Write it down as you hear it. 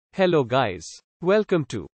Hello guys. Welcome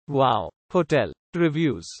to Wow Hotel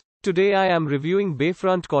Reviews. Today I am reviewing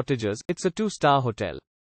Bayfront Cottages. It's a 2-star hotel.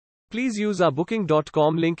 Please use our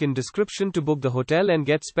booking.com link in description to book the hotel and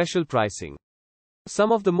get special pricing.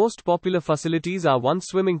 Some of the most popular facilities are one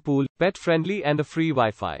swimming pool, pet friendly and a free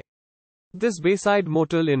Wi-Fi. This bayside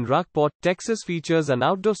motel in Rockport, Texas features an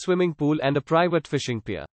outdoor swimming pool and a private fishing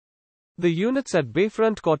pier. The units at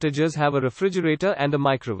Bayfront Cottages have a refrigerator and a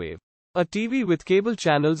microwave. A TV with cable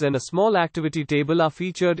channels and a small activity table are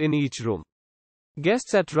featured in each room.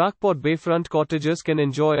 Guests at Rockport Bayfront Cottages can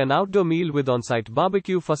enjoy an outdoor meal with on-site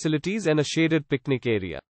barbecue facilities and a shaded picnic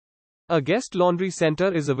area. A guest laundry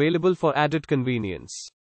center is available for added convenience.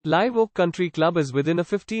 Live Oak Country Club is within a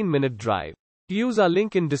 15-minute drive. Use our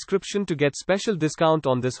link in description to get special discount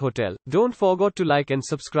on this hotel. Don't forget to like and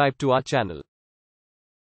subscribe to our channel.